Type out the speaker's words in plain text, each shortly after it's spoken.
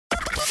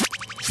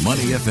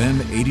Money FM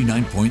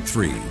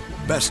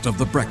 89.3, best of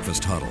the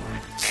breakfast huddle.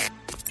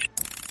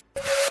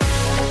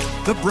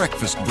 The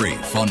Breakfast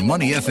Brief on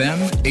Money FM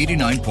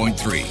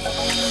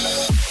 89.3.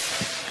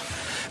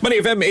 Money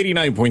FM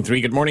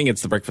 89.3. Good morning.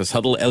 It's the Breakfast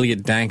Huddle.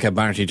 Elliot Danka,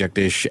 Bharati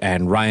Jagdish,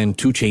 and Ryan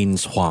Two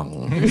Chains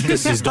Huang.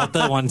 Because his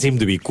daughter wants him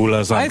to be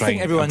cooler, so I think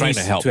everyone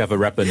needs to have a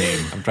rapper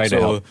name. I'm trying to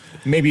help.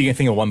 Maybe you can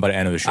think of one by the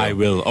end of the show. I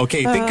will.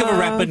 Okay, think of a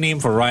rapper name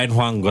for Ryan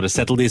Huang. Got to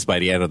settle this by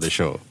the end of the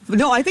show.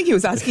 No, I think he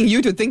was asking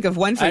you to think of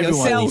one for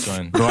Everyone yourself. needs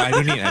one. No, I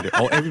don't need.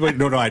 Everybody.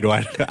 No, I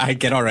don't. I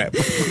cannot rap.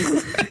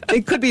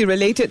 It could be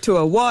related to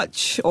a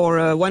watch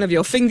or one of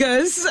your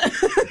fingers.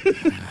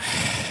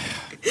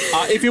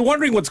 If you're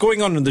wondering what's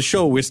going on in the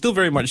show, we're still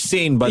very much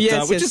sane, but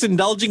we're just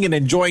indulging and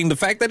enjoying the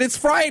fact that it's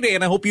Friday,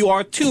 and I hope you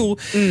are too.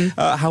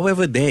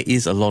 However, there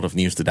is a lot of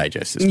news to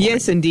digest this morning.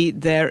 Yes,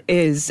 indeed, there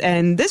is.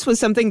 And this was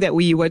something that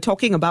we were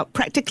talking about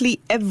practically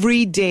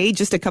every day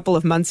just a couple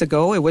of months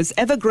ago. It was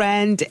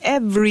Evergrande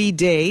every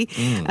day.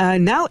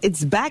 Now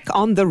it's back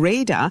on the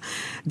radar.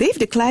 They've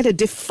declared a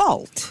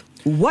default.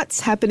 What's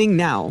happening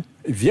now?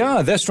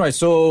 Yeah, that's right.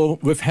 So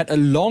we've had a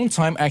long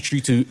time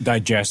actually to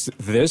digest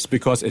this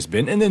because it's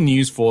been in the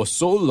news for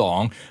so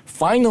long.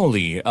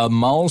 Finally, a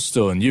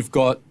milestone. You've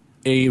got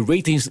a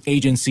ratings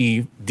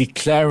agency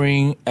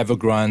declaring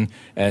Evergrande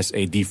as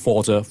a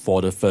defaulter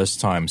for the first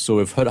time. So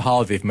we've heard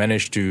how they've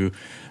managed to,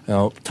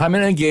 time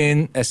and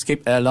again,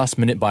 escape at the last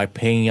minute by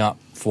paying up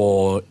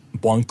for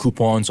bond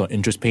coupons or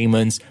interest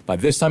payments.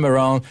 But this time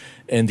around,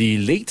 in the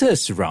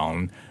latest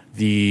round,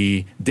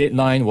 the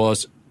deadline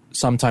was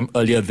sometime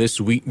earlier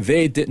this week.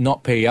 They did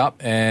not pay up,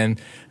 and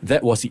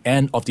that was the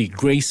end of the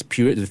grace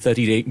period, the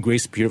 30-day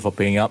grace period for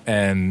paying up.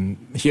 And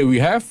here we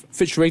have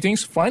Fitch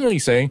Ratings finally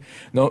saying,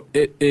 no,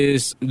 it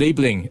is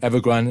labeling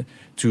Evergrande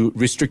to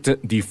restricted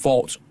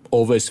default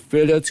over its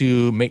failure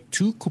to make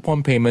 2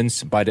 coupon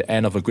payments by the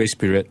end of a grace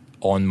period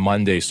on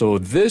Monday. So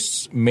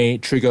this may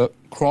trigger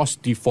cross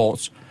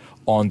defaults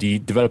on the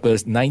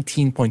developer's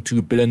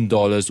 $19.2 billion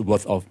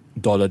worth of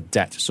dollar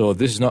debt. So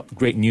this is not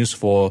great news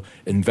for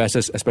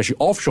investors, especially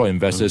offshore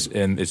investors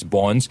in its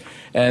bonds.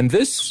 And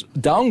this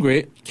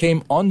downgrade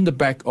came on the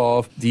back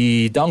of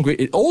the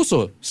downgrade. It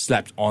also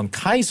slapped on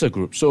Kaiser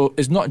Group. So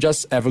it's not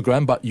just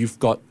Evergrande, but you've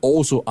got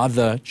also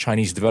other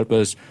Chinese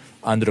developers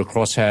under the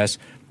crosshairs.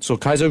 So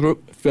Kaiser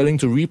Group failing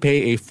to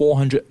repay a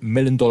 $400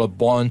 million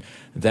bond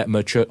that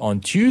matured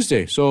on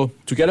Tuesday. So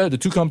together, the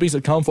two companies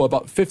account for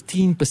about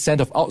 15%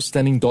 of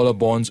outstanding dollar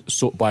bonds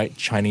sold by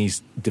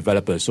Chinese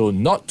developers. So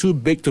not too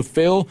big to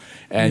fail.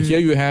 And here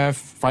you have,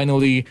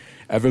 finally,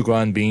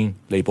 Evergrande being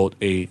labeled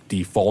a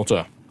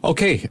defaulter.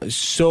 Okay,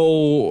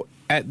 so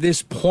at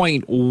this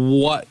point,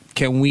 what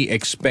can we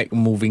expect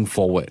moving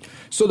forward?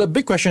 So the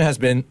big question has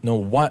been,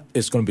 what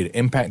is going to be the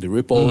impact, the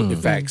ripple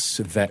effects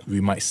that we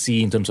might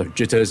see in terms of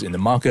jitters in the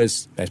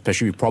markets,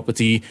 especially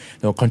property,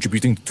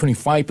 contributing to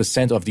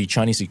 25% of the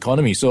Chinese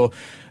economy. So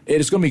it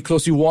is going to be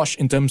closely watched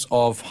in terms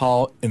of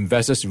how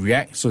investors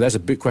react. So that's a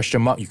big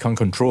question mark. You can't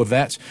control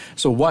that.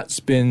 So what's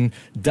been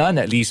done,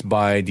 at least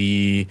by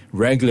the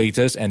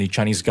regulators and the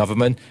Chinese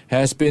government,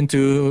 has been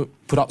to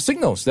put out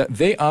signals that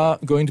they are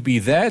going to be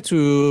there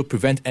to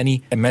prevent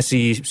any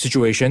messy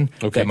situation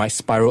that might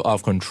spiral out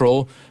of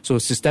control. So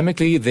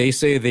systemically, they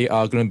say they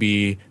are going to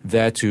be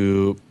there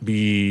to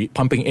be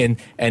pumping in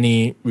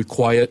any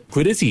required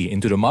liquidity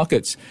into the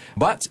markets.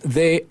 But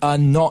they are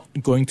not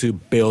going to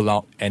bail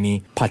out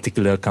any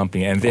particular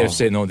company. And they've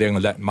said, no, they're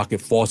going to let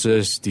market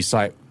forces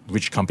decide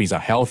which companies are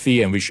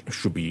healthy and which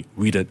should be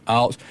weeded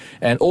out.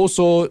 And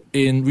also,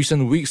 in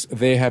recent weeks,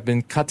 they have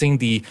been cutting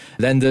the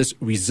lenders'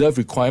 reserve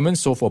requirements.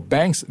 So for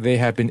banks, they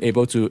have been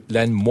able to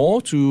lend more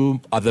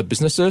to other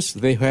businesses.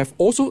 They have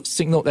also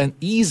signaled an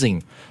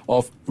easing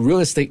of real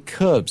estate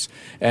curbs.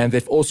 And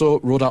they've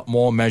also rolled out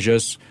more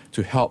measures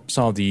to help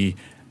some of the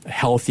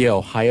healthier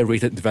or higher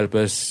rated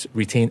developers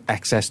retain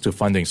access to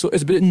funding. So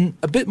it's been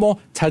a bit more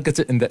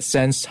targeted in that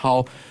sense,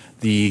 how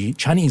the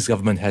Chinese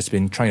government has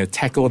been trying to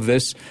tackle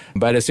this,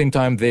 but at the same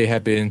time, they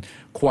have been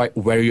quite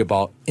wary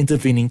about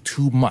intervening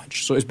too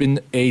much. So it's been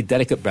a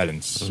delicate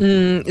balance.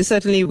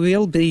 Certainly,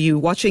 we'll be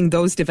watching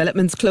those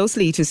developments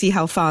closely to see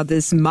how far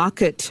this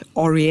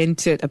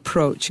market-oriented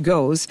approach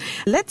goes.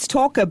 Let's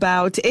talk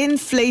about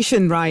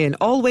inflation, Ryan,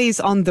 always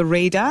on the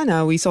radar.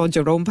 Now, we saw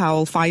Jerome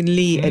Powell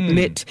finally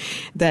admit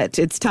that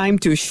it's time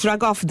to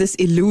shrug off this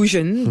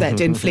illusion that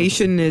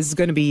inflation is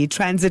going to be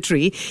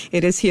transitory.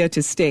 It is here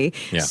to stay.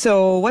 Yeah.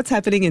 So what's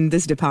happening in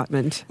this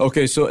department?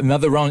 Okay, so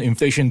another round of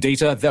inflation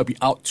data that'll be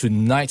out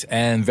tonight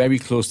and very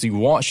closely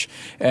watched.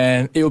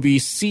 And it will be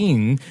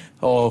seen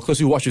or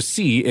closely watched to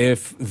see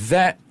if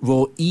that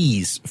will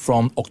ease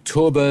from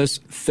October's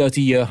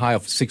 30-year high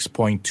of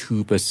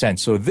 6.2%.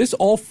 So this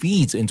all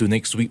feeds into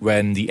next week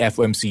when the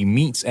FOMC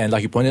meets. And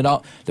like you pointed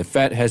out, the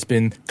Fed has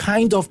been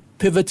kind of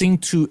pivoting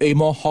to a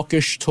more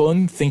hawkish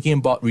tone, thinking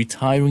about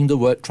retiring the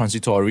word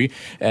transitory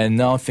and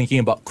now thinking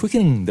about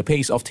quickening the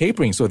pace of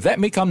tapering. So that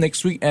may come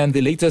next week, and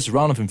the latest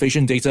round of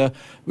inflation data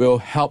will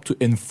help to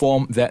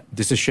inform that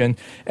decision.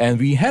 And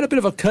we had a bit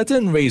of a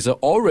curtain raiser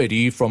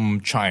already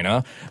from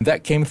China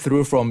that came through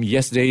through from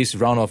yesterday's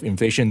round of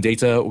inflation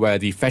data where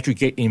the factory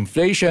gate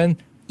inflation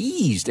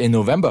eased in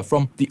November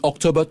from the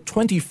October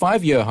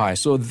 25-year high.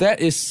 So that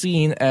is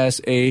seen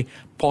as a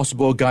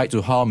possible guide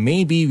to how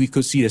maybe we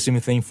could see the same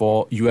thing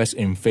for US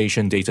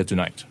inflation data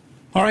tonight.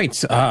 All right,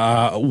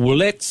 well,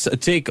 let's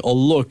take a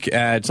look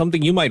at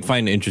something you might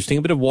find interesting,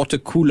 a bit of water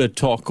cooler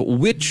talk.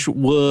 Which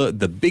were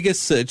the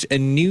biggest search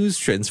and news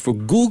trends for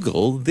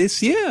Google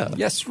this year?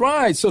 Yes,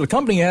 right. So the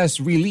company has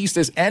released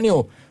its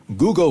annual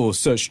Google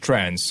search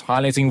trends,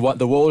 highlighting what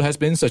the world has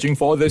been searching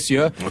for this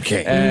year.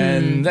 Okay.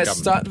 And let's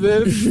start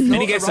with Any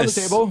around guesses?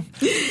 the table.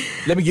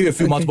 Let me give you a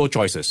few multiple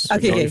choices.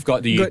 Okay. So you've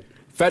got the Good.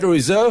 Federal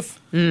Reserve,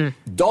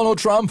 Donald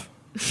Trump,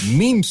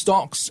 meme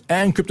stocks,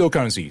 and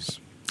cryptocurrencies.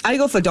 I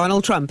go for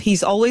Donald Trump.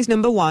 He's always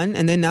number one,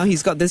 and then now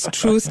he's got this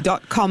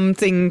truth.com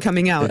thing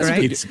coming out,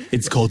 right?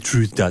 It's called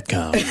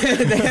truth.com.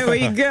 There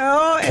we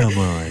go. Come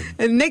on.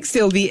 And next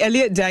it'll be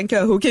Elliot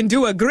Danker, who can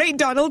do a great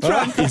Donald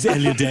Trump. Is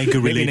Elliot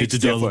Danker related to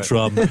Donald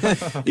Trump?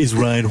 Is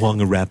Ryan Huang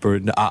a rapper?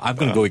 No, I'm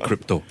going to go with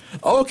crypto.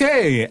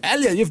 Okay,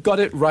 Elliot, you've got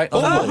it right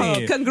on the Oh,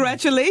 money.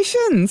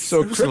 congratulations.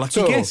 So was a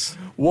lucky crypto guess.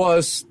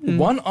 was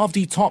one of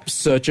the top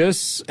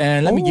searches,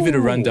 and let me give you the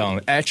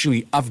rundown.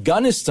 Actually,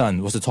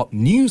 Afghanistan was the top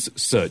news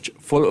search,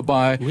 followed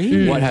by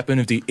what happened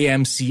with the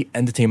AMC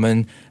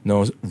Entertainment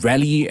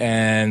rally,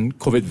 and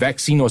COVID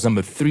vaccine was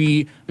number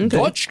 3,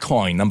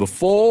 Dogecoin number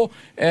 4,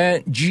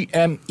 and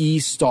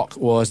GME stock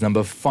was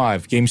number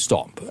 5,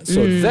 GameStop.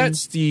 So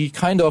that's the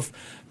kind of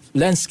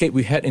landscape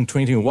we had in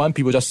 2021.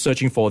 People just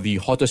searching for the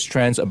hottest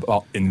trends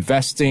about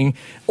investing.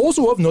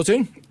 Also worth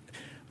noting,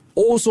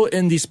 also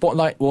in the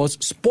spotlight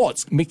was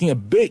sports making a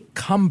big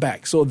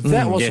comeback. So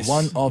that was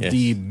one of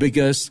the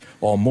biggest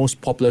or most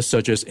popular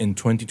searches in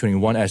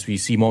 2021 as we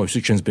see more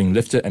restrictions being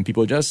lifted and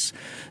people just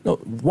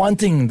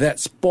wanting that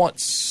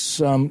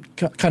sports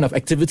kind of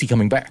activity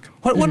coming back.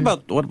 What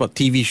about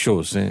TV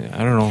shows? I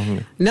don't know.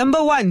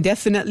 Number 1,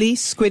 definitely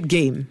Squid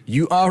Game.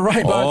 You are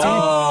right, Barty.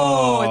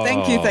 Oh,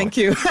 thank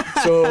you.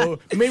 So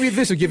maybe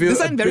this will give you This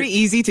one very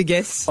easy to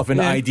guess. of an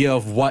idea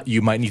of what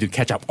you might need to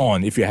catch up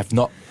on if you have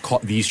not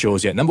caught these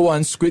shows yet. Number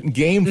 1, Squid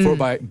Game, followed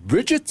by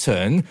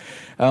Bridgerton,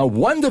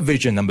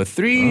 WandaVision, number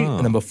 3,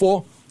 and number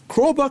 4,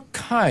 Cobra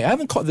Kai. I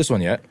haven't caught this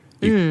one yet.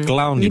 You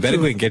clown, you better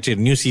too. go and get your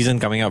new season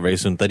coming out very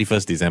soon,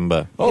 31st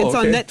December. Oh, It's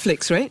on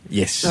Netflix, right?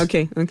 Yes.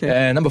 Okay.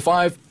 And number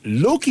 5,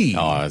 Loki.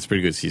 Oh, it's a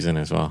pretty good season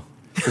as well.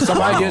 So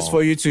some ideas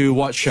for you to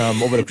watch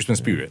over the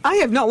Christmas period. I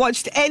have not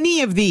watched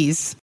any of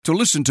these. To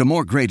listen to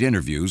more great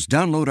interviews,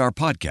 download our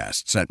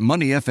podcasts at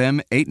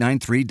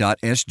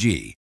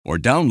moneyfm893.sg or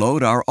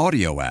download our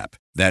audio app.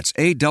 That's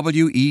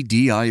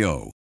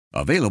AWEDIO.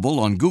 Available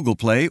on Google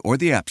Play or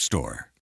the App Store.